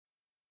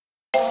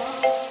Welcome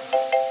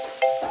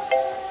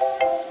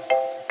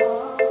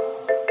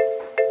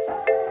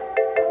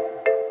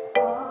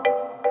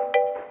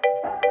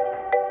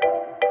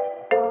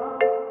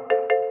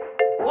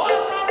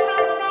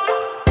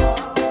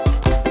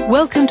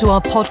to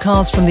our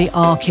podcast from the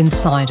ARC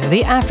Insider,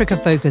 the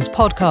Africa-focused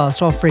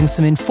podcast offering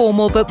some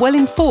informal but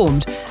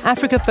well-informed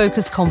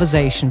Africa-focused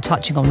conversation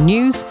touching on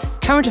news,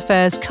 current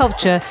affairs,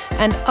 culture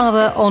and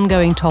other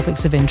ongoing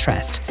topics of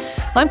interest.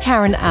 I'm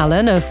Karen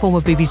Allen, a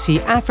former BBC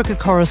Africa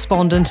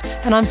correspondent,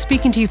 and I'm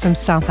speaking to you from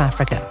South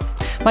Africa.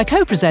 My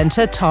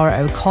co-presenter, Tara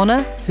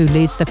O'Connor, who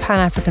leads the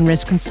Pan-African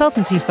risk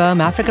consultancy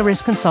firm Africa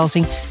Risk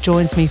Consulting,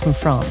 joins me from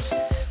France.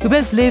 We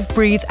both live,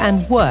 breathe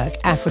and work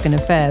African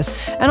affairs,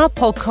 and our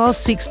podcast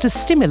seeks to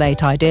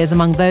stimulate ideas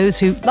among those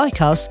who,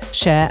 like us,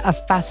 share a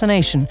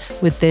fascination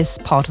with this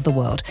part of the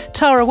world.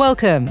 Tara,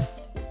 welcome.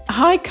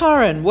 Hi,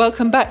 Karen.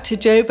 Welcome back to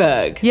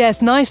Joburg.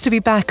 Yes, nice to be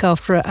back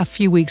after a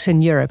few weeks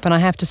in Europe. And I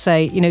have to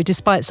say,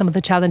 despite some of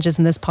the challenges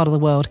in this part of the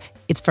world,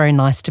 it's very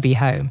nice to be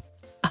home.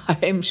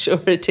 I'm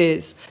sure it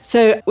is.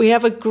 So we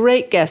have a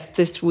great guest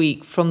this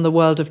week from the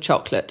world of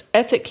chocolate,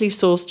 ethically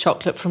sourced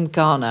chocolate from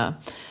Ghana.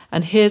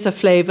 And here's a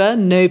flavour,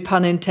 no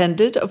pun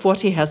intended, of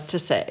what he has to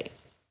say.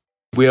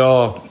 We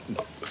are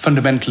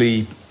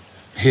fundamentally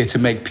here to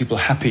make people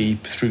happy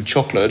through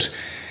chocolate,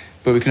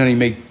 but we can only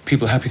make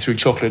people happy through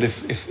chocolate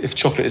if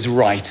chocolate is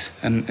right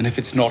and if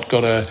it's not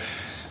got a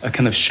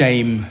kind of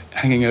shame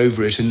hanging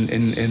over it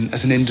in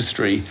as an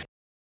industry.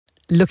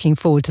 Looking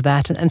forward to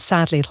that, and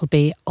sadly it'll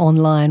be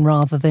online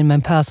rather than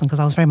in person, because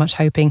I was very much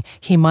hoping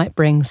he might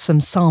bring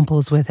some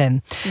samples with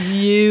him.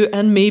 You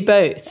and me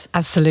both.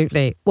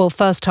 Absolutely. Well,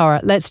 first, Tara,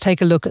 let's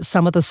take a look at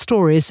some of the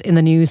stories in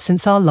the news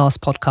since our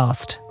last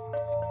podcast.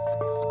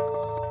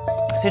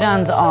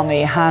 Sudan's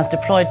army has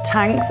deployed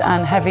tanks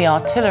and heavy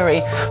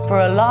artillery for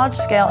a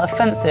large-scale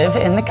offensive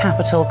in the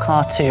capital,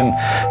 Khartoum.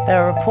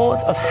 There are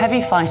reports of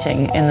heavy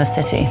fighting in the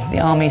city. The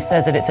army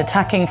says that it's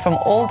attacking from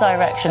all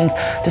directions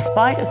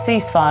despite a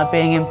ceasefire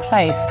being in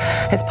place.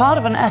 It's part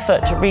of an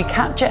effort to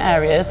recapture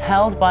areas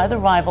held by the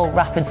rival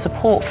Rapid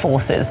Support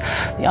Forces.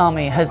 The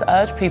army has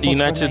urged people The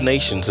United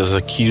Nations has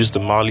accused the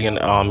Malian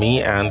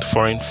army and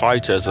foreign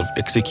fighters of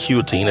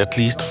executing at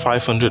least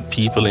 500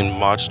 people in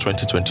March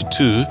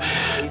 2022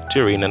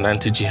 during an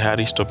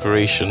anti-jihadist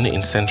operation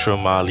in central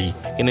Mali.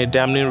 In a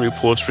damning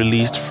report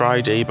released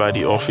Friday by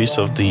the Office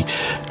of the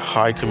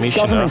High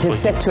Commissioner... Government is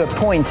set to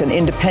appoint an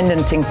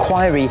independent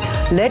inquiry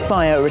led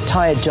by a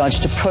retired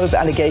judge to probe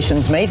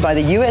allegations made by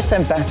the US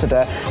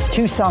ambassador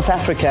to South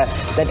Africa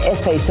that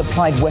SA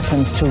supplied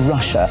weapons to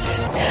Russia.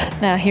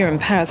 Now, here in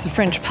Paris, the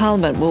French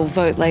Parliament will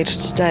vote later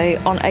today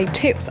on a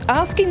text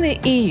asking the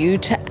EU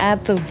to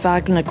add the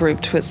Wagner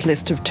Group to its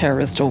list of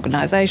terrorist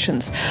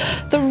organisations.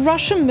 The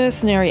Russian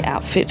mercenary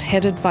outfit,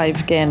 headed by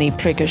Yevgeny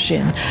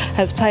Prigozhin,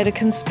 has played a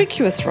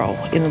conspicuous role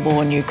in the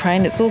war in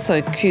Ukraine. It's also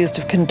accused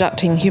of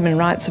conducting human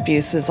rights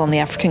abuses on the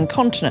African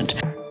continent.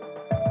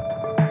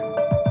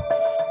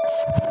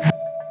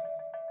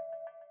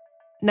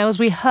 Now, as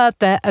we heard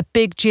there, a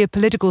big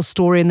geopolitical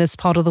story in this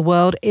part of the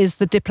world is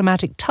the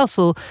diplomatic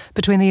tussle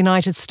between the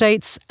United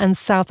States and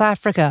South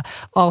Africa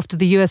after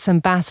the US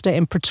ambassador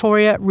in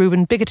Pretoria,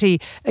 Reuben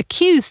Bigotty,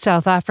 accused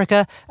South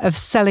Africa of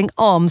selling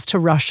arms to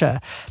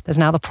Russia. There's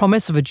now the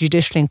promise of a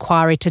judicial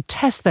inquiry to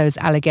test those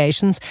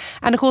allegations.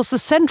 And of course, the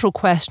central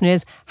question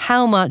is,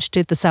 how much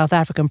did the South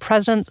African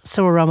president,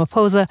 Cyril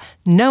Ramaphosa,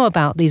 know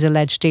about these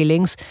alleged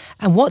dealings?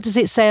 And what does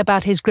it say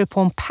about his grip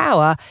on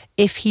power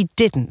if he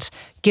didn't,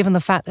 given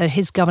the fact that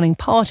his governing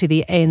party,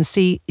 the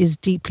ANC, is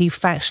deeply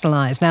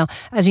factionalised? Now,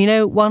 as you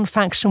know, one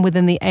faction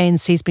within the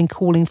ANC has been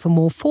calling for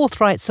more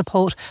forthright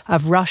support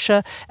of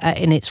Russia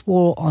in its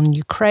war on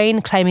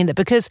Ukraine, claiming that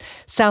because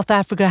South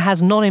Africa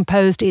has not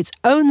imposed its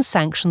own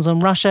sanctions on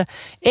Russia,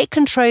 it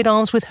can trade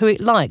arms with who it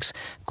likes.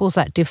 Of course,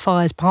 that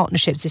defies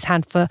partnerships it's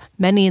had for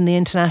many in the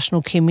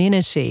international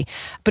community.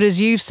 But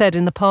as you've said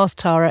in the past,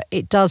 Tara,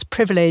 it does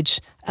privilege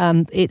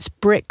its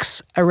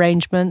BRICS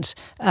arrangement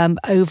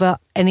over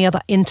any other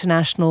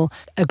international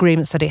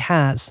agreements that it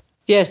has.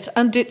 Yes,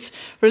 and its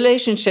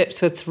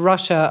relationships with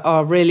Russia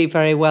are really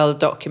very well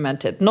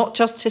documented, not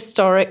just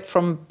historic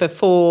from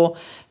before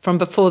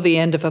the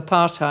end of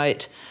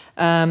apartheid,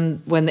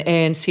 when the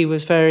ANC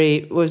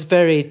was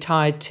very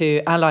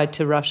allied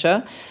to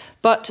Russia.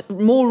 But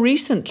more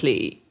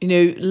recently,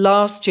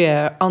 last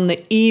year, on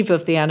the eve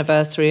of the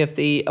anniversary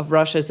of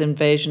Russia's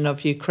invasion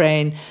of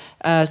Ukraine,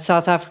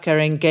 South Africa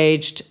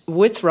engaged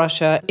with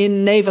Russia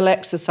in naval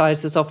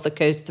exercises off the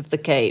coast of the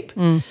Cape.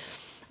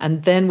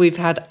 And then we've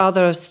had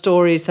other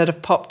stories that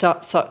have popped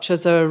up, such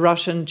as a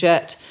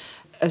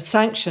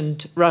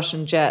sanctioned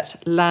Russian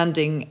jet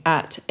landing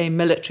at a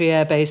military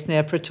airbase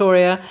near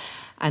Pretoria.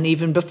 And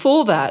even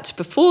before that,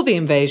 before the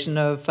invasion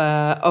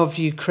of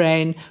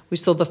Ukraine, we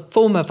saw the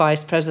former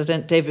Vice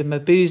President, David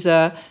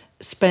Mabuza,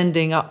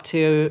 spending up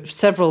to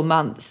several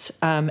months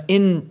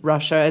in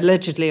Russia,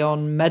 allegedly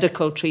on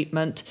medical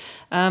treatment,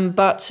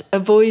 but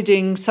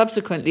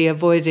subsequently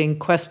avoiding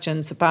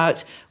questions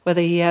about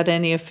whether he had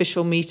any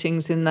official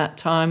meetings in that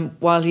time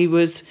while he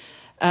was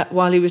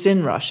while he was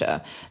in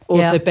Russia.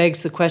 Also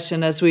begs the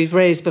question, as we've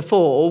raised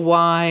before,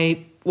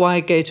 why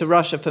go to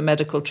Russia for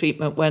medical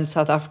treatment when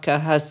South Africa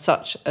has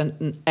such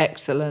an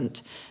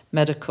excellent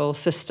medical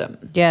system?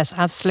 Yes,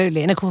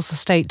 absolutely. And of course, the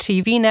state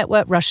TV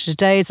network, Russia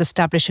Today, is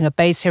establishing a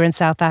base here in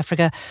South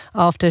Africa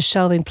after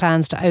shelving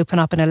plans to open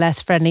up in a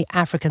less friendly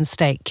African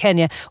state,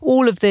 Kenya.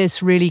 All of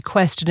this really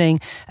questioning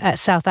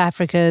South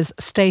Africa's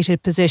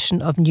stated position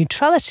of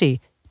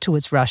neutrality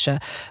towards Russia.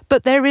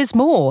 But there is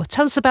more.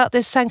 Tell us about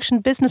this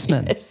sanctioned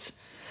businessman. Yes.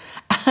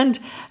 And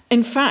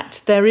in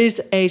fact, there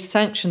is a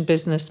sanctioned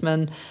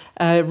businessman,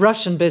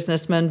 Russian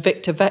businessman,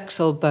 Viktor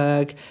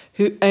Vekselberg,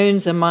 who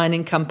owns a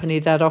mining company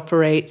that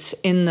operates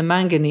in the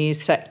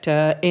manganese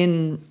sector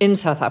in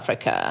South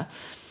Africa.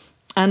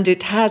 And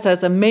it has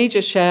as a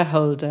major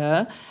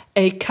shareholder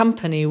a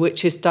company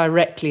which is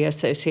directly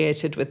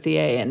associated with the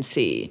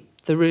ANC,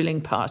 the ruling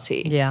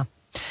party. Yeah.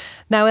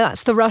 Now,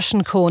 that's the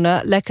Russian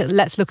corner.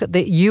 Let's look at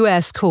the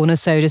US corner,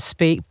 so to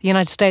speak. The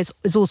United States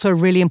is also a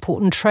really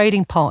important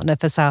trading partner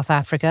for South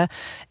Africa.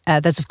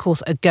 There's, of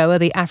course, AGOA,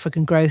 the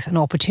African Growth and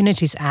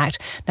Opportunities Act.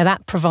 Now,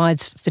 that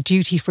provides for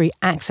duty-free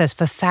access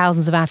for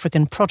thousands of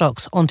African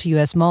products onto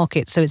US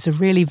markets. So it's a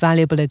really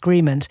valuable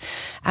agreement.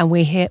 And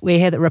we hear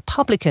that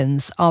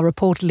Republicans are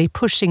reportedly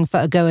pushing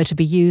for AGOA to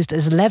be used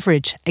as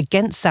leverage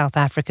against South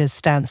Africa's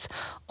stance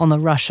on the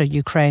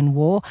Russia-Ukraine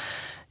war.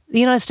 The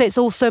United States is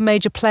also a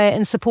major player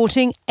in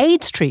supporting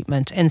AIDS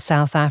treatment in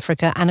South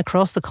Africa and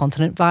across the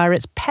continent via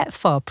its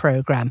PEPFAR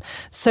programme.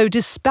 So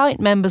despite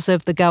members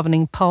of the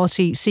governing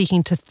party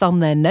seeking to thumb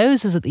their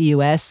noses at the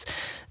US,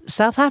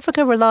 South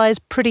Africa relies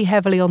pretty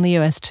heavily on the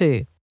US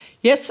too.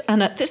 Yes,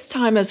 and at this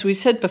time, as we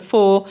said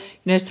before,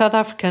 South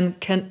Africa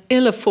can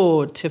ill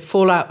afford to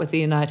fall out with the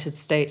United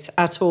States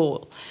at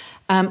all.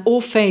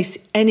 Or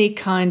face any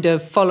kind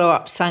of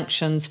follow-up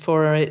sanctions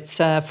for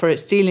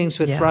its dealings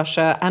with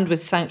Russia and with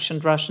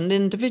sanctioned Russian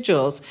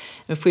individuals.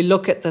 If we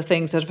look at the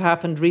things that have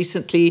happened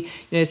recently,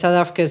 South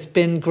Africa has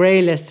been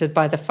grey-listed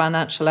by the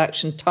Financial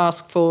Action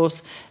Task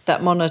Force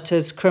that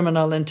monitors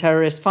criminal and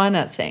terrorist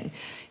financing.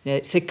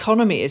 Its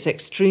economy is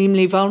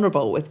extremely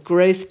vulnerable, with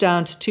growth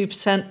down to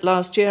 2%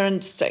 last year and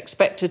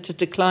expected to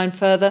decline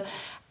further.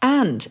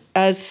 And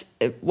as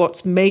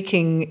what's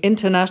making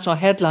international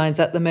headlines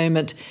at the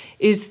moment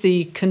is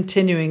the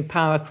continuing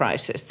power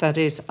crisis that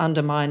is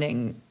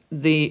undermining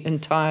the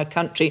entire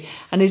country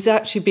and is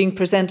actually being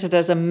presented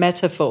as a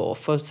metaphor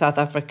for South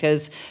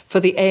Africa's, for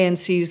the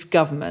ANC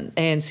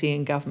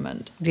in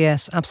government.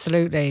 Yes,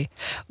 absolutely.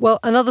 Well,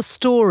 another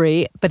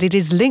story, but it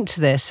is linked to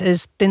this,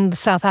 has been the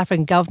South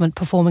African government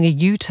performing a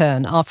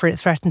U-turn after it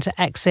threatened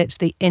to exit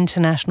the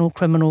International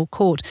Criminal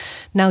Court.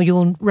 Now,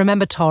 you'll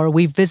remember, Tara,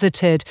 we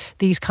visited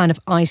these kind of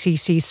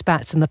ICC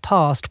spats in the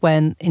past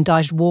when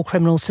indicted war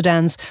criminal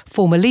Sudan's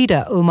former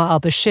leader, Omar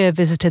al-Bashir,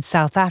 visited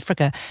South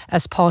Africa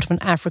as part of an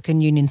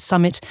African Union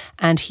summit,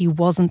 and he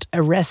wasn't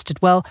arrested.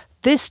 Well,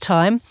 this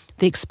time,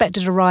 the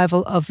expected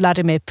arrival of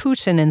Vladimir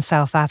Putin in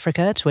South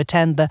Africa to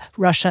attend the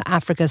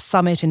Russia-Africa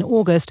summit in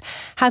August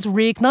has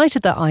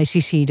reignited the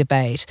ICC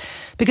debate.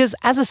 Because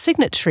as a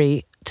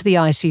signatory to the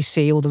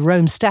ICC, or the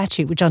Rome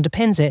Statute which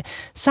underpins it,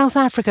 South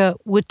Africa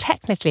would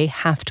technically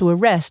have to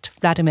arrest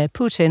Vladimir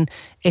Putin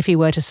if he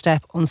were to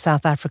step on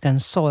South African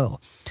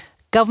soil.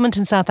 Government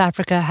in South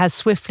Africa has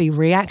swiftly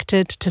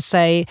reacted to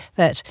say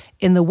that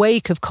in the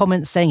wake of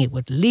comments saying it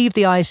would leave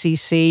the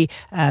ICC,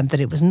 that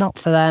it was not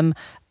for them,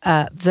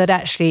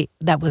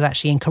 that was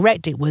actually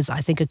incorrect. It was,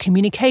 I think, a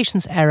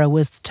communications error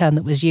was the term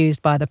that was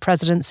used by the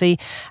presidency,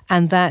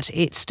 and that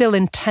it still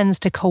intends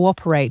to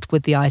cooperate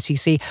with the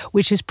ICC,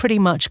 which is pretty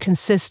much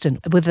consistent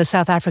with the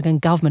South African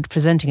government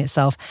presenting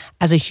itself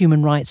as a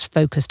human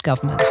rights-focused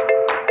government.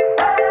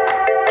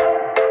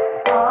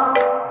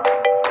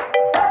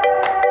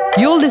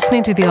 You're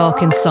listening to The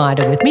Ark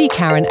Insider with me,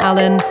 Karen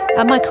Allen,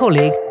 and my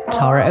colleague,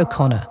 Tara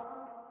O'Connor.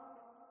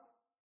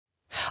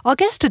 Our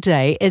guest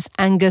today is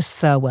Angus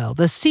Thirlwell,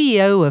 the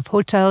CEO of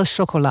Hotel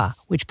Chocolat,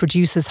 which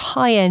produces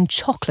high-end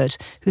chocolate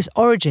whose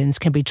origins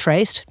can be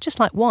traced, just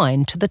like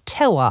wine, to the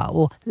terroir,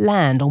 or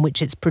land on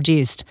which it's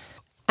produced.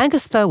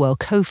 Angus Thirlwell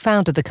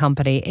co-founded the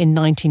company in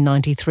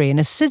 1993 and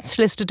has since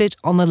listed it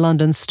on the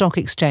London Stock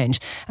Exchange.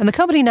 And the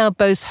company now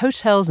boasts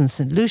hotels in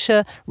St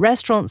Lucia,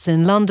 restaurants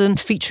in London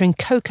featuring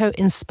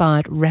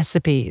cocoa-inspired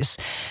recipes.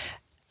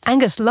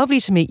 Angus, lovely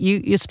to meet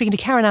you. You're speaking to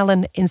Karen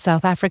Allen in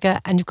South Africa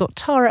and you've got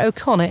Tara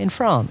O'Connor in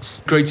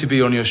France. Great to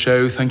be on your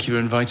show. Thank you for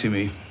inviting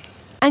me.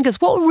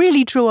 Angus, what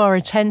really drew our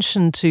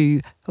attention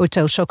to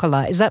Hotel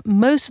Chocolat is that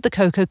most of the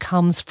cocoa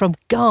comes from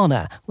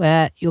Ghana,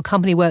 where your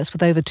company works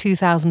with over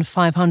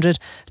 2,500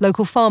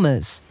 local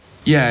farmers.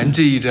 Yeah,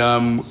 indeed.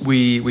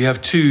 We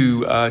have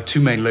two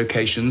main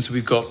locations.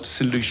 We've got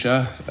St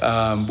Lucia,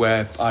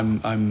 where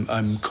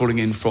I'm calling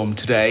in from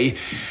today,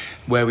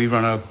 where we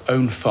run our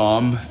own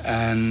farm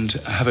and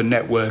have a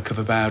network of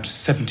about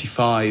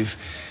 75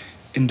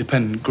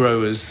 independent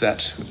growers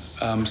that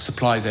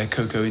supply their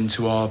cocoa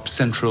into our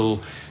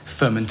central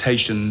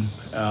fermentation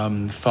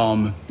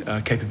farm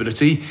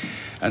capability.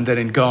 And then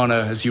in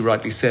Ghana, as you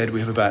rightly said, we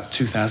have about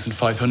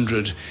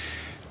 2,500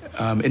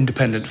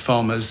 independent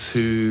farmers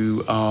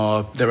who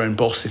are their own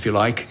boss, if you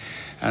like,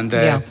 and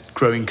they're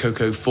growing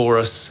cocoa for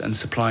us and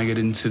supplying it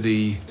into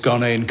the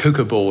Ghanaian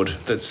Cocoa Board.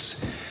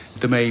 That's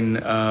the main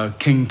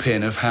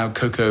kingpin of how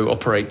cocoa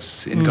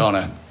operates in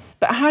Ghana.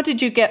 But how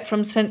did you get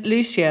from St.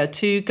 Lucia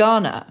to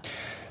Ghana?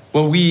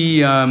 Well,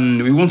 we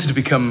wanted to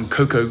become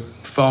cocoa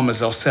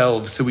farmers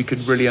ourselves so we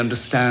could really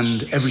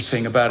understand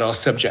everything about our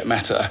subject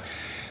matter.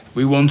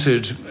 We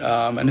wanted,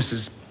 and this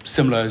is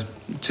similar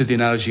to the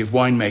analogy of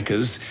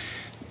winemakers,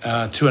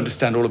 to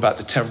understand all about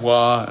the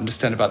terroir,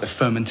 understand about the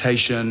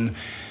fermentation,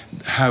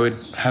 how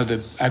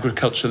the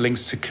agriculture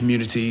links to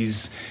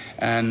communities,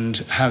 and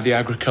how the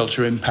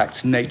agriculture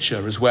impacts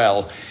nature as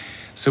well.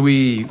 So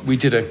we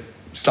did a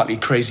slightly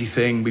crazy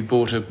thing. We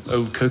bought an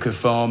old cocoa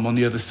farm on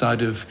the other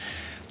side of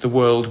the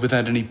world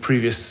without any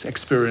previous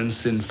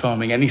experience in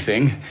farming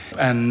anything,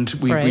 and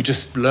we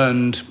just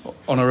learned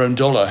on our own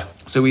dollar.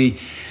 So we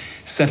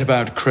set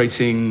about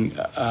creating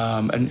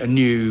a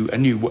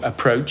new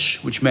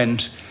approach, which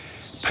meant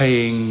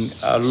paying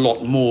a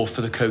lot more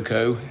for the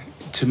cocoa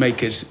to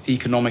make it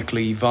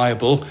economically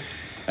viable,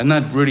 and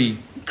that really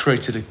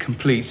created a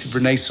complete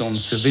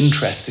renaissance of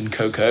interest in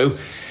cocoa,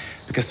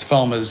 because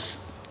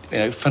farmers,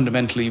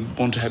 fundamentally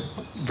want to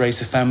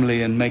raise a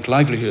family and make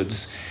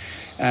livelihoods.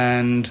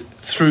 And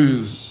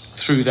through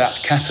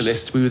that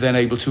catalyst, we were then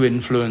able to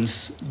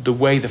influence the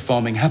way the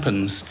farming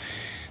happens.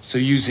 So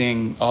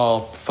using our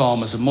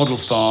farm as a model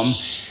farm,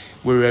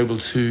 we were able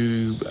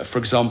to, for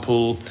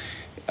example,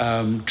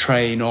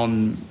 train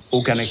on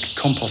organic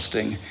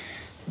composting,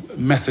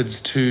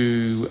 methods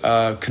to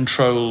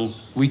control,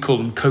 we call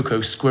them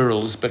cocoa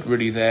squirrels, but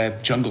really they're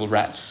jungle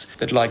rats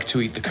that like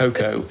to eat the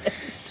cocoa.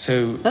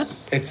 So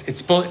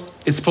it's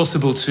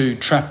possible to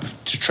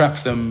trap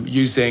them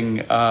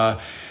using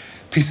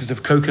pieces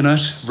of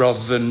coconut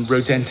rather than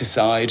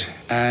rodenticide,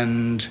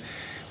 and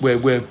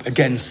we're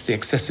against the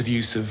excessive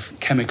use of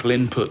chemical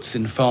inputs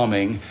in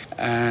farming,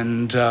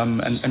 and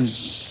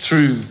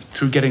through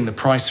getting the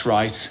price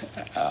right,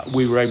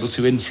 we were able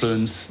to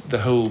influence the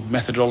whole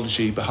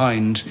methodology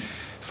behind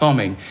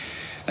farming.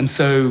 And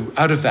so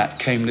out of that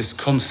came this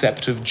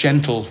concept of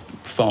gentle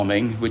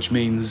farming, which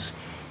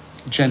means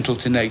gentle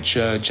to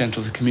nature,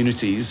 gentle to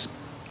communities.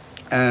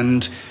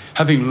 And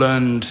having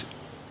learned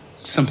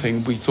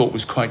something we thought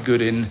was quite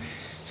good in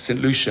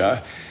St.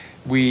 Lucia,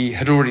 we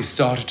had already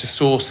started to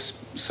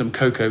source some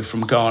cocoa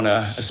from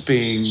Ghana as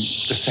being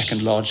the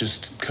second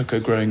largest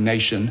cocoa growing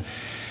nation.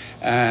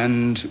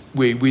 And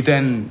we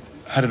then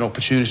had an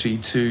opportunity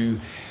to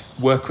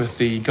work with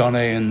the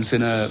Ghanaians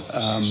in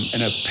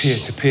a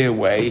peer-to-peer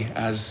way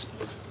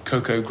as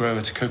cocoa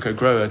grower to cocoa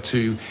grower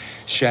to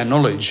share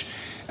knowledge.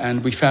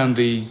 And we found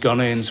the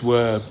Ghanaians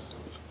were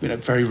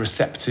very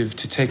receptive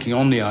to taking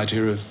on the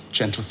idea of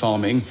gentle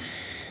farming,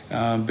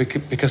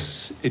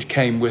 because it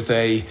came with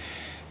a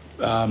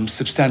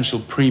substantial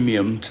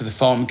premium to the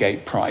farm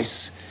gate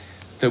price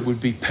that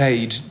would be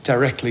paid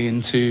directly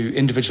into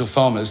individual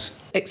farmers.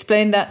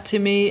 Explain that to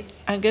me,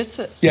 Angus.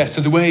 Yeah,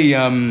 so the way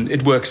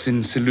it works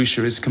in St.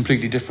 Lucia is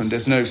completely different.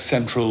 There's no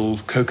central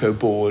cocoa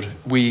board.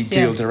 We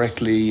deal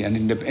directly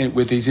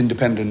with these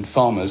independent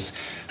farmers.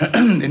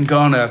 In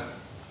Ghana,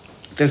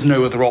 there's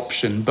no other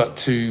option but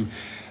to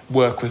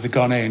work with the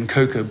Ghanaian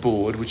Cocoa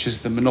Board, which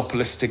is the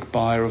monopolistic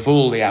buyer of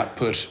all the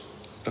output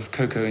of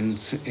cocoa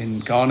in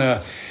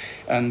Ghana.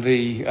 And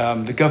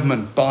the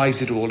government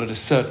buys it all at a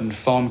certain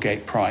farm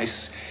gate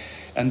price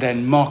and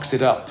then marks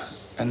it up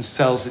and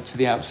sells it to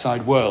the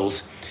outside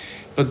world.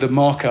 But the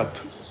markup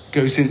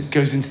goes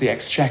into the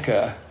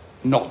exchequer,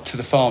 not to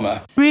the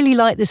farmer. Really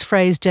like this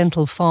phrase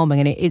gentle farming,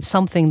 and it's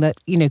something that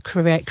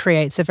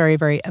creates a very,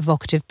 very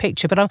evocative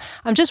picture. But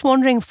I'm just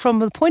wondering, from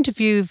the point of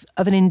view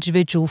of an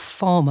individual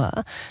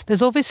farmer,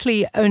 there's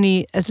obviously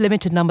only a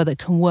limited number that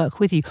can work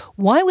with you.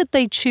 Why would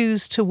they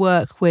choose to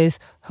work with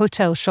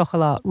Hotel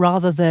Chocolat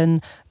rather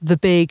than the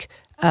big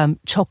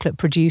chocolate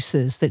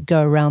producers that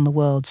go around the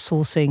world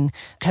sourcing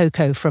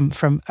cocoa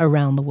from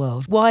around the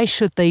world? Why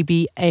should they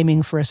be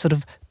aiming for a sort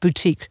of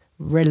boutique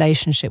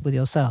relationship with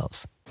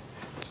yourselves?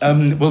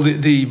 Well,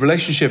 the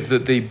relationship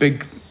that the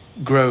big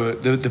grower,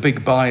 the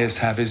big buyers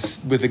have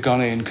is with the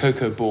Ghanaian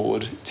Cocoa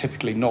Board,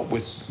 typically not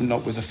with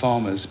the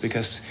farmers,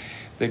 because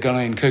the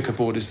Ghanaian Cocoa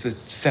Board is the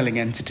selling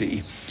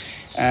entity,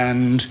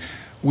 and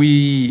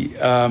we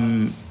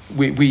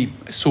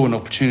saw an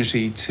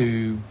opportunity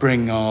to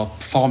bring our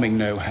farming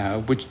know-how,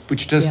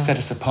 which does set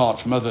us apart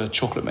from other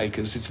chocolate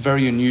makers. It's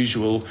very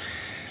unusual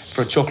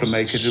for a chocolate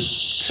maker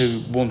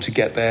to want to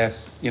get their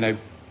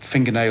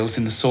fingernails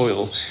in the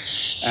soil,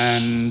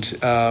 and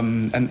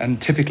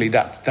typically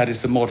that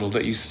is the model,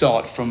 that you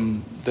start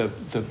from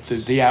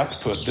the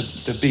output,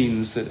 the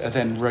beans that are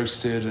then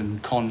roasted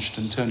and conched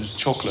and turned into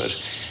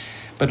chocolate.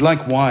 But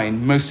like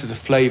wine, most of the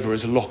flavour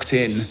is locked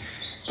in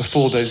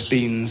before those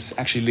beans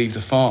actually leave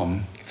the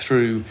farm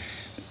through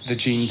the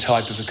gene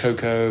type of the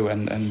cocoa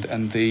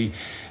and the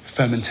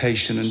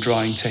fermentation and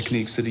drying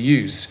techniques that are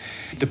used.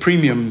 The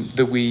premium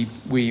that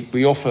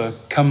we offer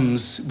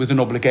comes with an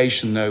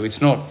obligation, though.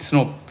 It's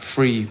not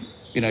free,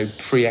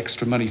 free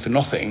extra money for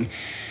nothing.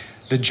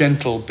 the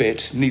gentle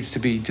bit needs to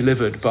be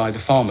delivered by the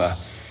farmer.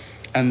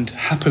 And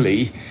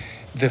happily,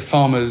 the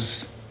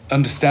farmers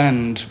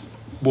understand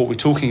what we're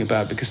talking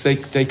about because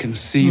they can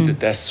see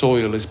that their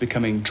soil is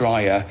becoming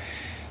drier.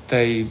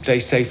 They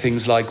say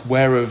things like,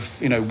 where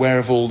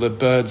have all the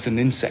birds and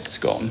insects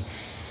gone?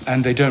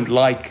 And they don't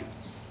like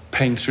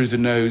paying through the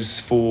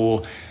nose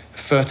for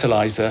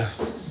fertilizer,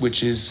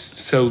 which is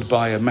sold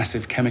by a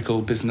massive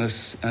chemical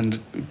business, and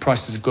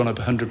prices have gone up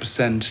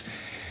 100%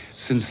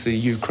 since the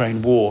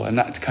Ukraine war and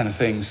that kind of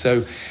thing.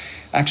 So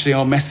actually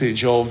our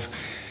message of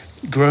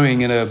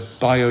growing in a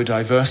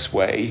biodiverse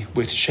way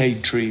with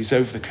shade trees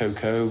over the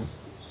cocoa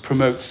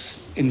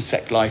promotes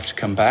insect life to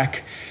come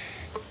back.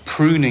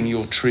 Pruning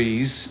your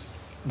trees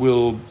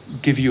will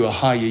give you a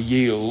higher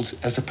yield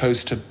as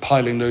opposed to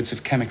piling loads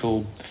of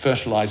chemical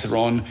fertilizer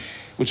on,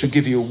 which will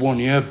give you a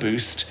 1-year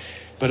boost,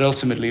 but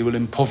ultimately will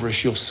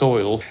impoverish your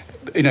soil.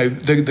 You know,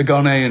 the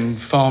Ghanaian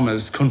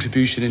farmer's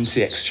contribution into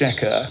the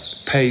exchequer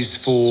pays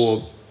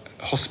for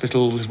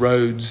hospitals,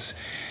 roads,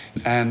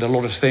 and a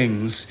lot of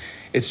things.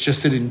 It's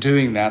just that in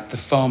doing that, the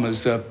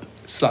farmers are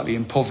slightly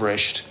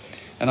impoverished.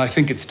 And I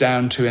think it's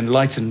down to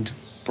enlightened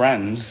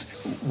brands,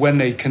 when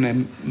they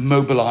can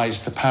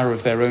mobilise the power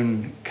of their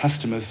own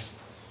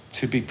customers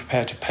to be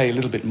prepared to pay a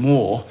little bit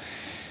more,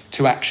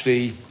 to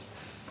actually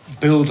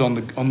build on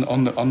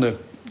the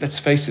let's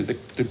face it,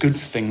 the good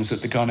things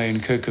that the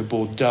Ghanaian Cocoa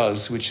Board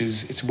does, which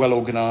is it's well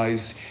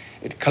organised,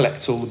 it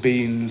collects all the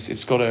beans,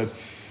 it's got a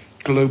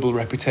global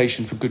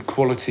reputation for good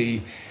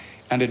quality,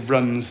 and it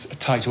runs a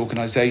tight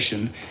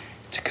organisation.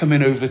 To come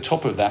in over the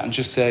top of that and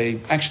just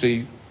say,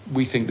 actually,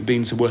 we think the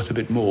beans are worth a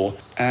bit more,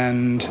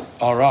 and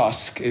our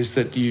ask is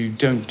that you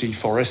don't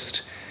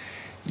deforest,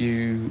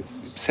 you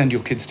send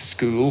your kids to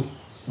school,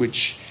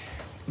 which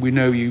we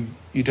know you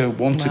don't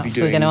want to be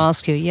doing. We're going to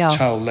ask you,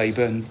 child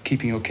labour and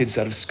keeping your kids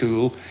out of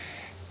school.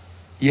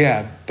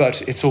 Yeah,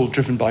 but it's all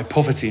driven by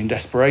poverty and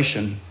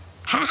desperation.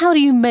 How do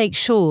you make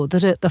sure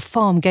that at the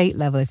farm gate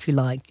level, if you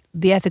like,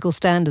 the ethical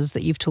standards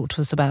that you've talked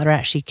to us about are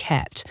actually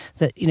kept,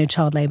 that, you know,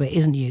 child labour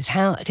isn't used?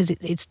 How? Because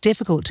it's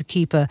difficult to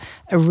keep a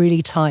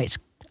really tight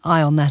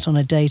eye on that on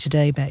a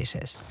day-to-day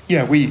basis.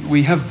 Yeah,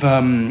 we have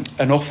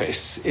an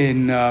office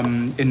in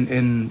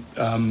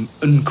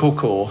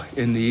Nkoko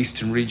in the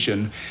eastern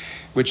region,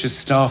 which is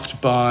staffed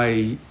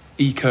by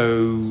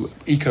eco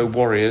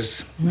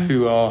warriors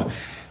who are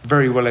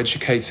very well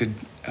educated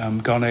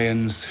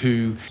Ghanaians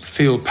who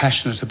feel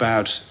passionate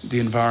about the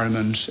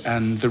environment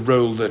and the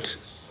role that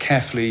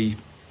carefully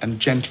and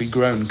gently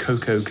grown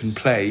cocoa can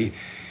play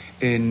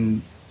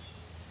in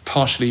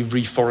partially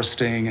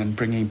reforesting and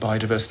bringing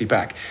biodiversity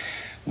back.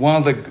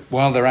 While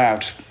they're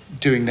out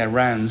doing their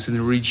rounds in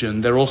the region,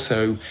 they're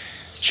also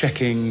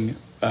checking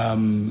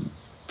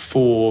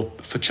for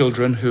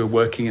children who are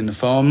working in the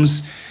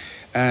farms,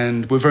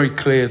 and we're very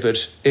clear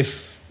that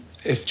if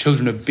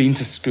children have been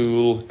to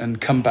school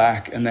and come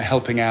back and they're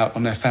helping out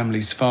on their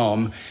family's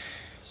farm,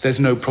 there's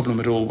no problem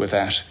at all with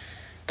that.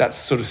 That's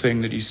the sort of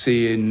thing that you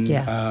see in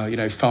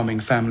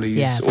farming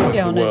families all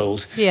over the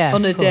world.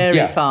 On a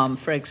dairy farm,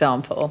 for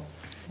example.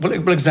 Well,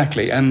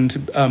 exactly.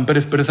 And but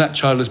if that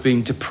child is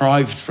being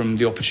deprived from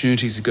the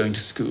opportunities of going to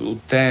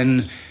school,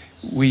 then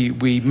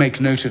we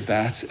make note of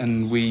that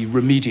and we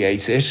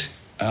remediate it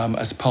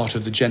as part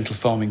of the gentle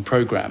farming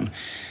program.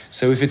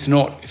 So if it's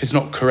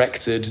not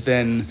corrected,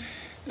 then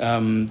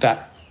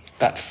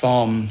that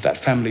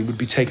family would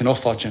be taken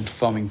off our gentle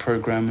farming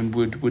program and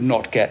would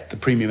not get the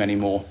premium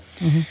anymore.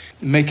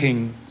 Mm-hmm.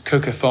 Making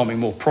cocoa farming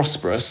more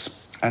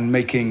prosperous and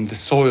making the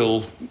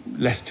soil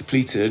less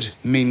depleted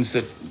means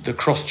that the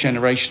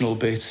cross-generational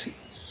bit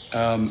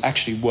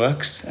actually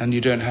works, and you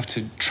don't have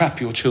to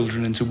trap your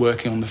children into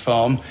working on the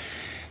farm.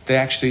 They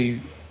actually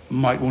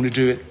might want to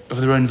do it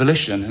of their own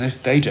volition, and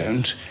if they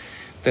don't,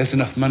 there's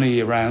enough money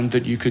around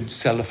that you could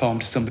sell the farm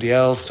to somebody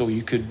else, or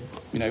you could,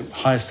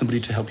 hire somebody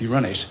to help you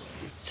run it.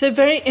 So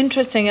very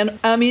interesting. And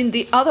I mean,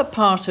 the other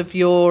part of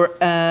your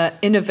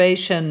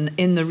innovation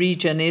in the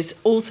region is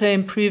also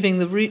improving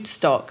the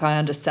rootstock. I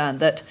understand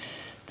that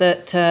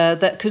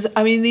because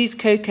I mean, these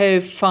cocoa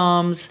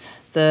farms,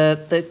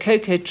 the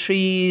cocoa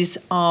trees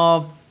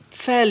are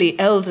fairly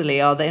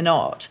elderly, are they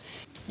not?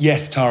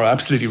 Yes, Tara,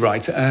 absolutely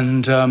right.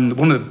 And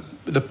one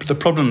of the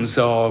problems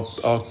are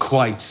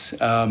quite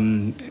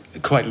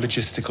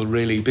logistical,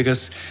 really,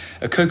 because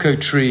a cocoa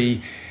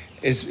tree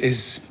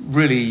is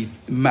really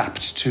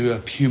mapped to a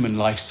human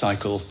life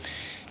cycle.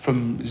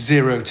 From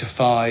 0 to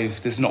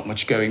 5, there's not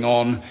much going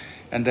on,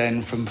 and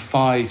then from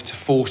 5 to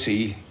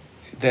 40,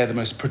 they're the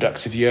most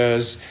productive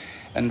years,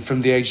 and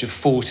from the age of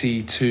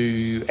 40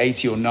 to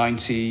 80 or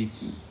 90,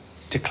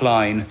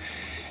 decline.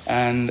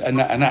 And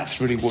that's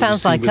really what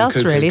sounds you see like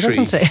us, really, tree.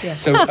 Doesn't it? Yeah.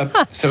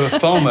 So a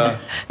farmer.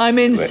 I'm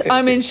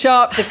in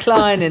sharp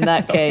decline in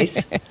that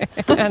case.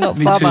 Not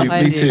far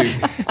behind me too.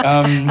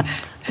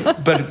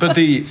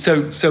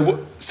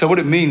 So what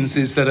it means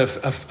is that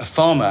a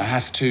farmer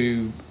has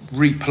to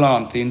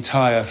replant the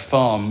entire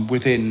farm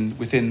within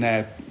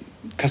their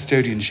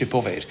custodianship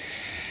of it.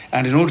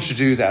 And in order to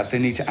do that, they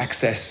need to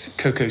access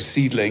cocoa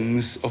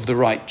seedlings of the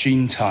right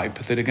gene type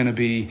that are going to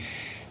be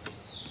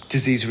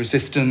disease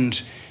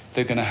resistant,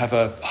 they're going to have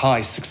a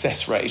high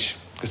success rate,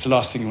 because the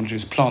last thing you want to do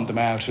is plant them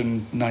out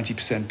and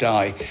 90%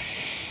 die.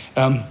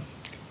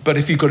 But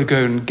if you've got to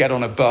go and get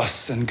on a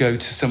bus and go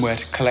to somewhere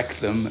to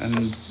collect them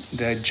and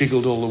they're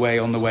jiggled all the way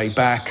on the way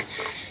back,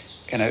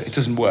 it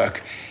doesn't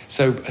work.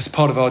 So as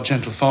part of our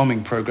gentle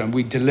farming program,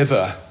 we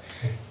deliver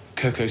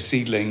cocoa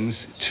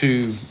seedlings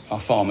to our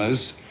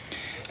farmers,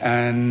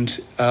 and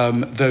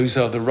those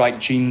are the right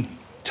gene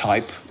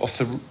type of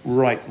the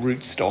right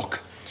rootstock,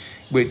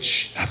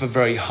 which have a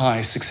very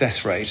high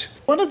success rate.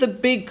 One of the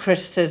big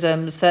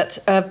criticisms that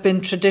have been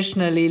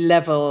traditionally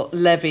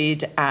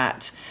levied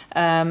at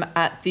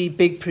the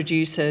big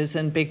producers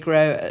and big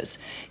growers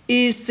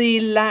is the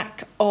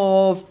lack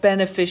of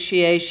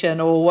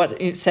beneficiation, or what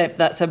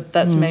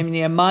that's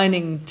mainly a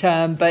mining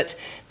term, but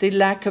the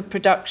lack of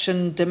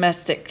production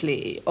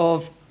domestically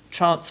of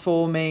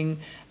transforming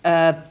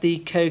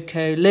the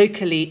cocoa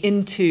locally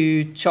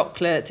into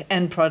chocolate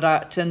end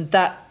product, and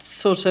that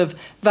sort of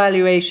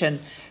valuation.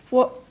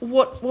 What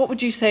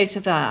would you say to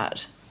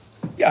that?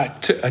 Yeah,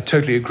 I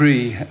totally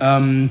agree.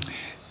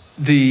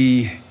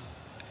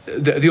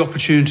 The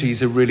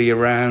opportunities are really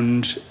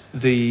around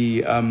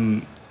the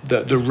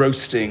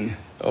roasting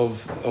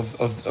of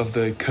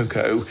the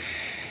cocoa.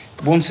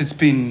 Once it's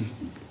been,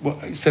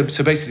 so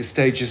basically the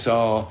stages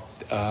are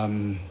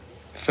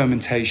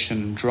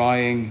fermentation,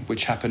 drying,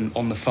 which happen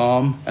on the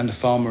farm, and the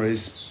farmer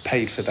is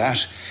paid for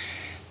that.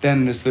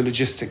 Then there's the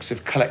logistics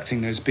of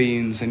collecting those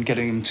beans and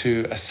getting them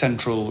to a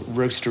central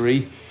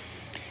roastery,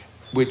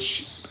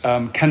 which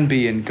can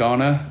be in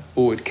Ghana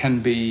or it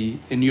can be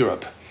in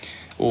Europe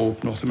or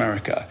North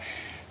America.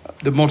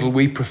 The model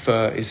we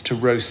prefer is to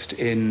roast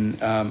in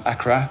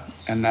Accra,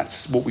 and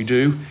that's what we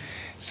do.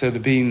 So the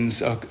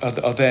beans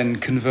are then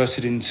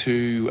converted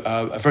into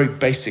a very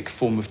basic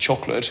form of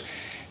chocolate,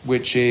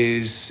 which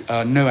is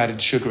no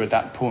added sugar at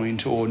that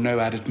point or no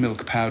added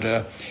milk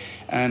powder,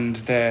 and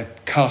they're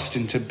cast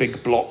into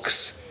big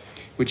blocks,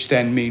 which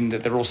then mean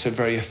that they're also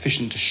very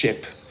efficient to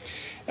ship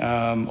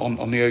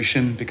on the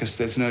ocean, because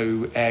there's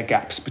no air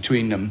gaps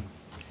between them.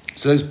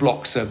 So those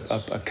blocks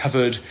are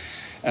covered,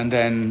 and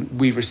then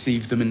we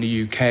receive them in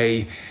the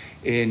UK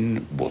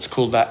in what's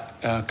called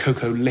that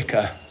cocoa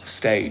liquor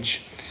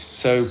stage.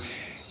 So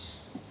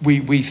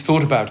we've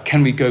thought about,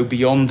 can we go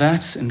beyond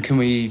that, and can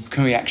we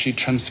actually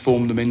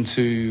transform them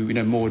into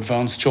more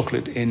advanced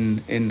chocolate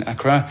in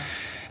Accra?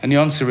 And the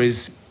answer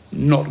is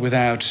not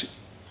without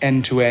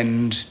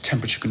end-to-end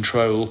temperature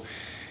control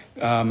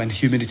and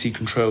humidity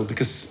control,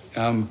 because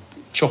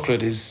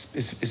chocolate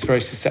is very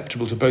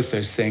susceptible to both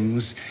those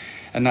things,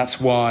 and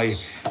that's why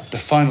the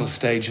final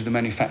stage of the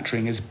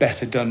manufacturing is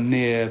better done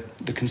near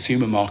the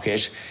consumer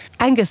market.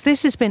 Angus,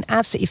 this has been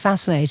absolutely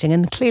fascinating,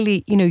 and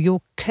clearly,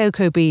 your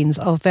cocoa beans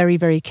are very,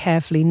 very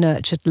carefully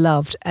nurtured,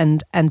 loved,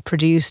 and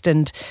produced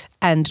and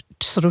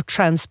sort of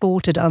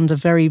transported under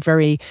very,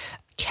 very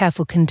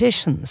careful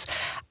conditions.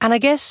 And I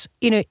guess,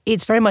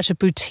 it's very much a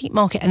boutique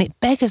market, and it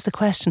beggars the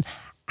question,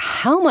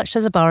 how much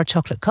does a bar of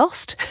chocolate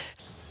cost?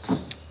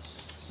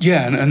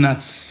 Yeah, and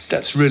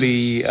that's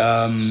really,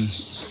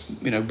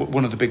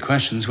 one of the big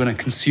questions when a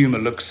consumer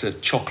looks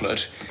at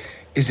chocolate.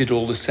 Is it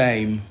all the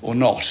same or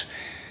not?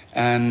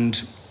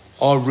 And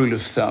our rule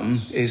of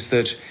thumb is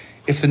that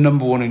if the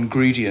number one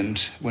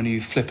ingredient when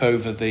you flip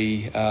over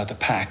the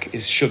pack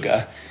is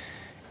sugar,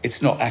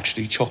 it's not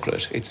actually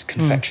chocolate, it's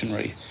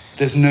confectionery.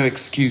 There's no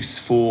excuse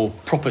for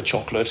proper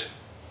chocolate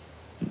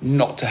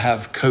not to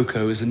have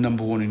cocoa as the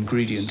number one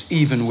ingredient,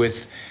 even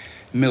with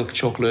milk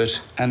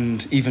chocolate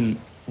and even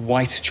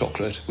white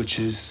chocolate, which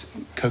is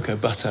cocoa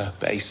butter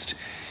based.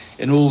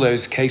 In all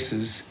those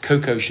cases,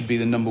 cocoa should be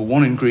the number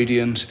one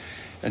ingredient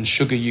and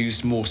sugar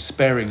used more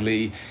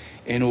sparingly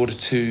in order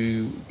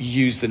to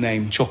use the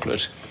name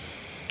chocolate.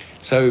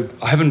 So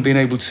I haven't been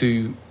able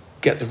to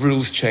get the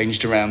rules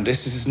changed around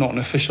this. This is not an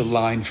official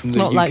line from the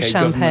not UK like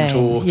government.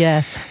 Or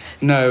yes.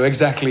 No,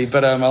 exactly.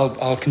 But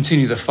I'll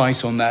continue the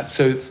fight on that.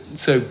 So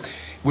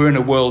we're in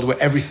a world where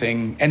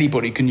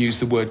anybody can use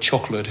the word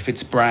chocolate. If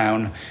it's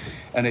brown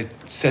and it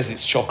says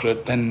it's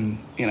chocolate, then,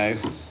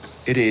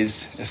 it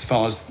is, as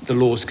far as the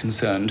law is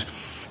concerned.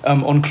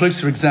 On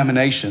closer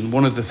examination,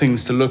 one of the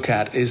things to look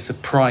at is the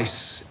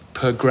price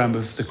per gram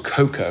of the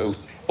cocoa.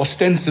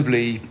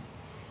 Ostensibly,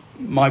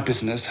 my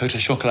business,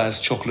 Hotel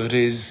Chocolat's chocolate,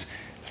 is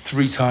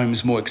 3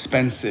 times more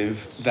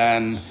expensive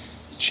than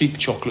cheap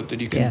chocolate that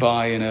you can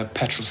buy in a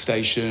petrol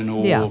station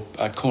or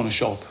a corner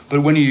shop.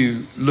 But when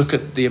you look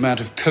at the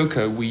amount of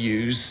cocoa we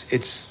use,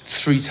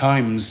 it's 3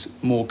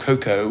 times more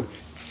cocoa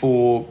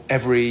for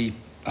every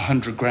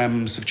 100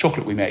 grams of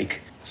chocolate we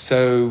make.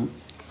 So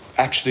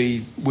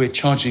actually, we're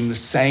charging the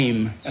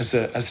same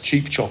as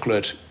cheap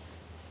chocolate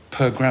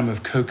per gram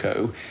of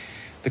cocoa.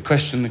 The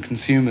question the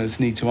consumers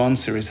need to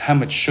answer is, how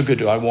much sugar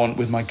do I want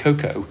with my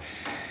cocoa?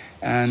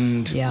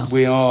 And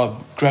we are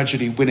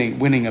gradually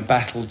winning a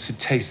battle to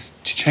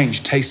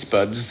change taste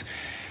buds,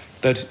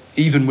 that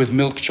even with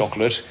milk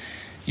chocolate,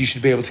 you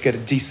should be able to get a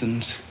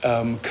decent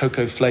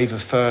cocoa flavour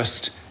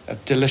first, a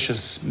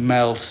delicious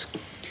melt,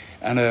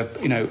 and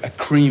a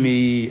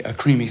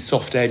creamy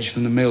soft edge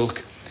from the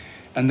milk,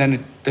 and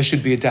then there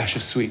should be a dash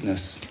of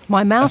sweetness.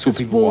 My mouth is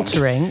people want.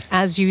 watering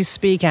as you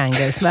speak,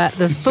 Angus.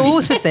 The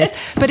thought of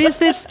this. But is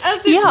this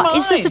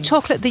is this a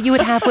chocolate that you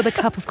would have with a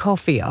cup of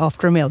coffee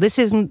after a meal? This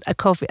isn't a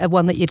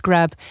one that you'd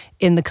grab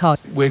in the car.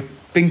 We're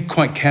being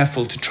quite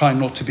careful to try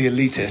not to be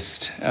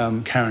elitist,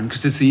 Karen,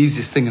 because it's the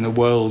easiest thing in the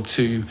world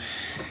to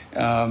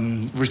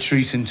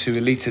retreat into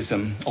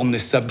elitism on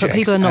this subject. But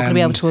people are not going to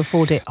be able to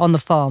afford it on the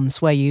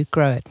farms where you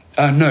grow it.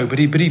 No, but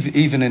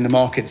even in the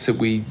markets that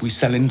we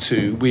sell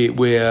into, we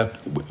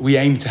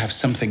aim to have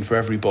something for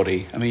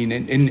everybody. I mean,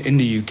 in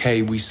the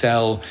UK, we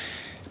sell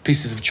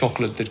pieces of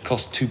chocolate that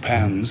cost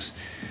 £2.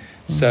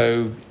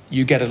 So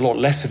you get a lot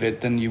less of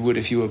it than you would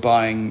if you were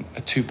buying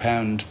a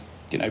 £2,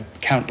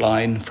 count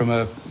line from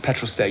a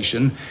petrol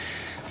station.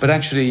 But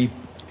actually,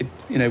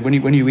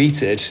 when you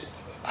eat it,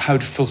 how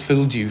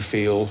fulfilled do you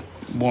feel,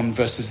 one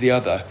versus the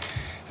other?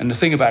 And the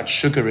thing about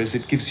sugar is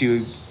it gives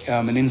you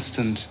an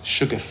instant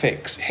sugar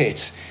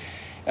hit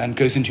and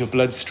goes into your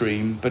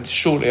bloodstream, but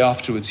shortly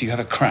afterwards you have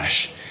a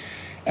crash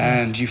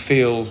and you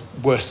feel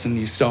worse than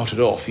you started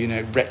off,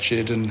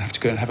 wretched and have to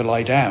go and have a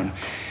lie down.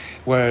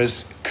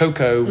 Whereas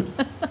cocoa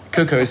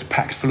is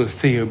packed full of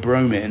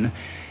theobromine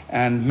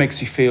and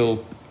makes you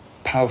feel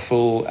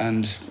powerful,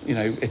 and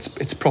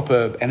it's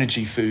proper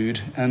energy food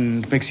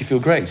and makes you feel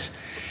great.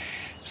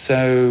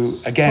 So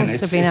again,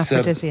 possibly an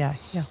aphrodisiac,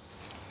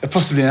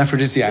 possibly an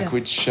aphrodisiac,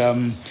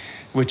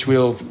 which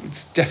we'll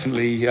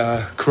definitely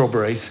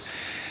corroborate.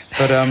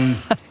 But and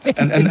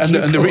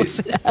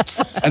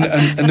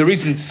the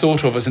reason it's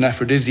thought of as an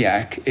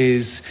aphrodisiac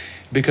is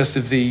because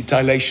of the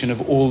dilation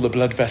of all the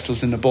blood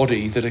vessels in the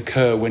body that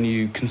occur when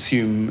you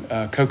consume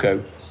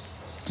cocoa.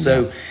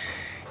 So,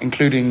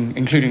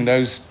 including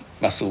those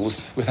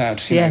muscles, without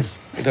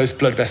those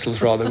blood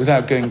vessels rather,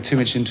 without going too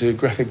much into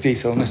graphic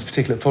detail on this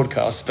particular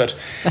podcast, but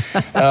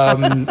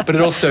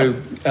it also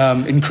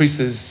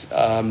increases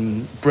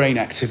brain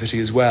activity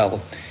as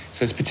well.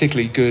 So it's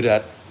particularly good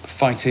at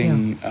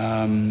fighting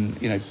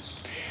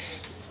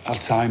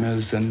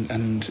Alzheimer's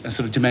and sort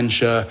of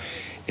dementia,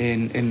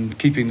 in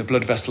keeping the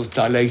blood vessels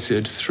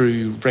dilated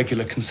through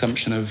regular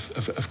consumption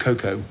of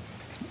cocoa.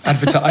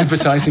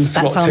 Advertising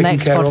slot that's our taken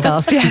next care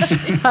podcast, of.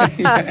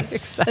 Yes.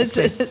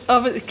 Exactly. It's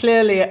obviously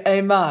clearly a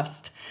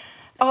must.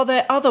 Are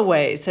there other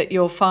ways that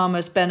your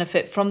farmers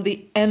benefit from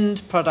the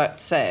end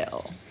product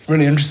sale?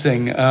 Really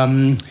interesting.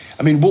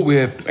 What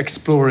we're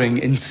exploring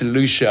in St.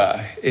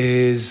 Lucia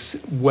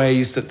is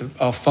ways that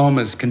our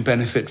farmers can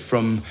benefit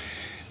from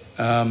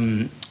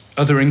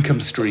other income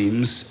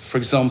streams. For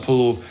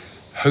example,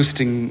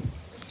 hosting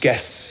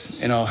guests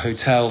in our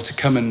hotel to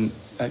come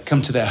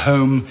to their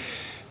home.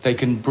 They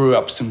can brew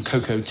up some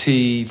cocoa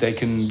tea. They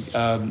can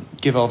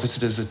give our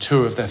visitors a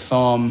tour of their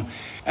farm,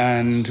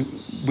 and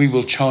we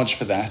will charge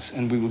for that,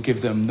 and we will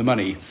give them the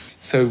money.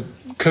 So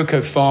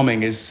cocoa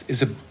farming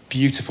is a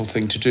beautiful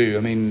thing to do.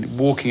 I mean,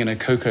 walking in a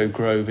cocoa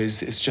grove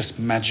is just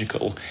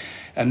magical.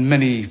 And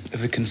many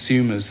of the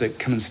consumers that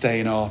come and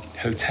stay in our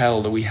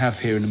hotel that we have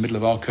here in the middle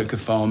of our cocoa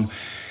farm,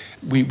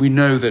 we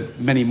know that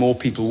many more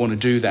people want to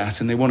do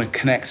that, and they want to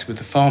connect with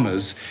the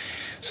farmers.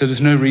 So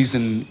there's no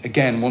reason,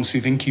 again, once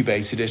we've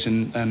incubated it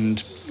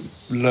and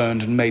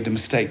learned and made the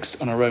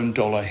mistakes on our own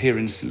dollar here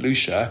in St.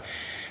 Lucia,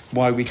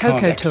 why we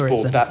can't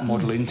export that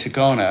model into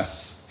Ghana.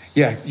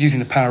 Yeah, using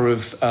the power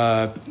of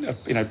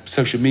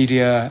social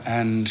media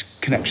and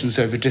connections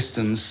over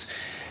distance.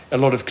 A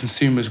lot of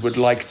consumers would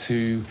like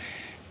to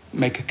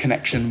make a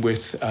connection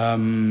with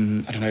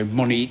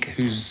Monique,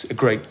 who's a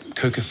great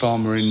cocoa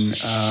farmer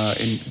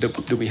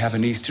that we have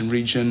in the Eastern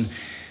region.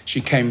 She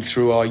came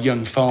through our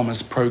Young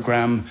Farmers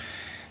program.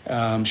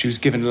 She was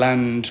given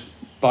land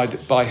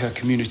by her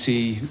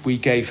community. We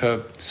gave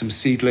her some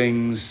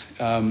seedlings,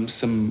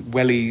 some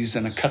wellies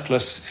and a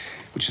cutlass,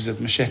 which is a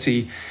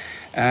machete.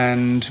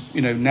 And,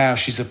 now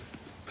she's a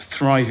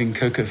thriving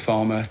cocoa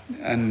farmer.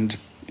 And,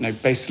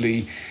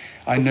 basically,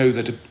 I know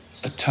that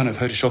a ton of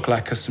Hôtel de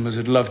Chocolat customers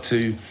would love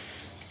to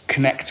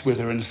connect with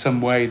her in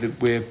some way,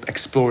 that we're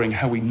exploring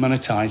how we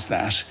monetize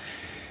that.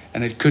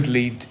 And it could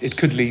lead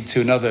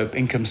to another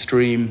income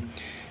stream,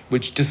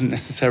 which doesn't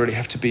necessarily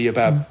have to be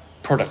about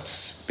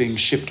products being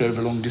shipped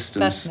over long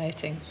distance.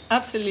 Fascinating.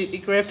 Absolutely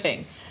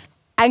gripping.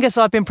 Angus,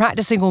 I've been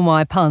practicing all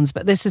my puns,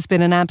 but this has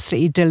been an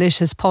absolutely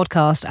delicious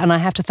podcast, and I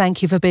have to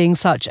thank you for being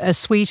such a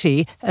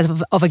sweetie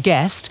of a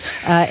guest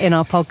in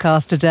our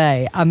podcast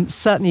today.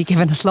 Certainly you've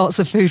given us lots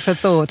of food for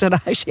thought, and I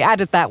actually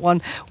added that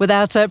one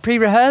without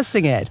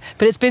pre-rehearsing it.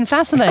 But it's been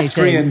fascinating.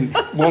 3 in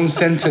one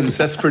sentence.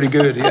 That's pretty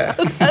good, yeah.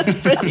 That's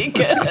pretty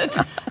good.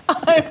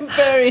 I'm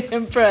very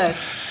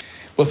impressed.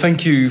 Well,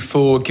 thank you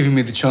for giving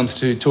me the chance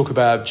to talk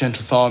about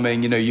gentle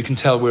farming. You can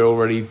tell we're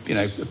already,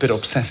 a bit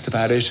obsessed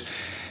about it.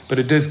 But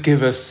it does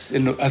give us,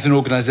 as an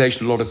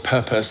organisation, a lot of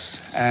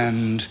purpose.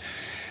 And,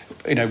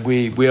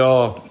 we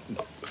are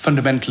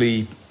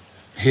fundamentally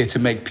here to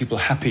make people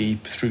happy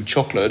through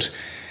chocolate.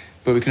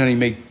 But we can only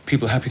make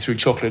people happy through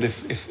chocolate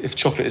if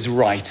chocolate is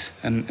right.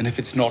 And if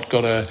it's not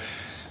got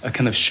a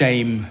kind of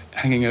shame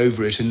hanging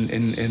over it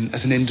in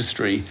as an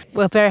industry.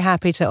 We're very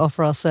happy to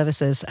offer our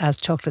services as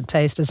chocolate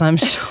tasters, I'm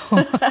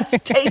sure.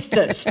 As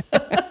tasters.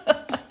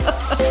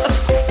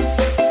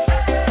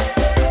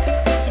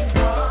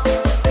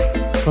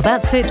 Well,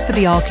 that's it for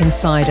the ARC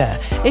Insider.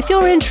 If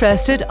you're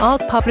interested,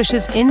 ARC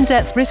publishes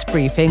in-depth risk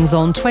briefings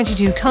on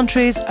 22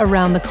 countries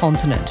around the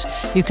continent.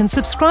 You can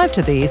subscribe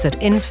to these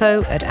at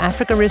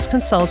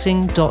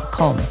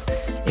info@africariskconsulting.com.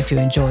 If you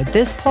enjoyed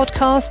this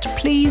podcast,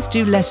 please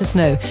do let us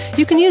know.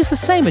 You can use the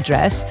same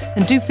address,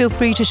 and do feel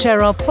free to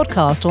share our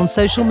podcast on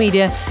social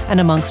media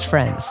and amongst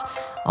friends.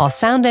 Our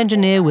sound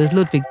engineer was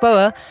Ludwig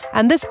Boer,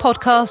 and this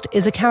podcast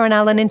is a Karen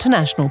Allen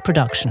International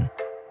production.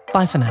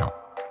 Bye for now.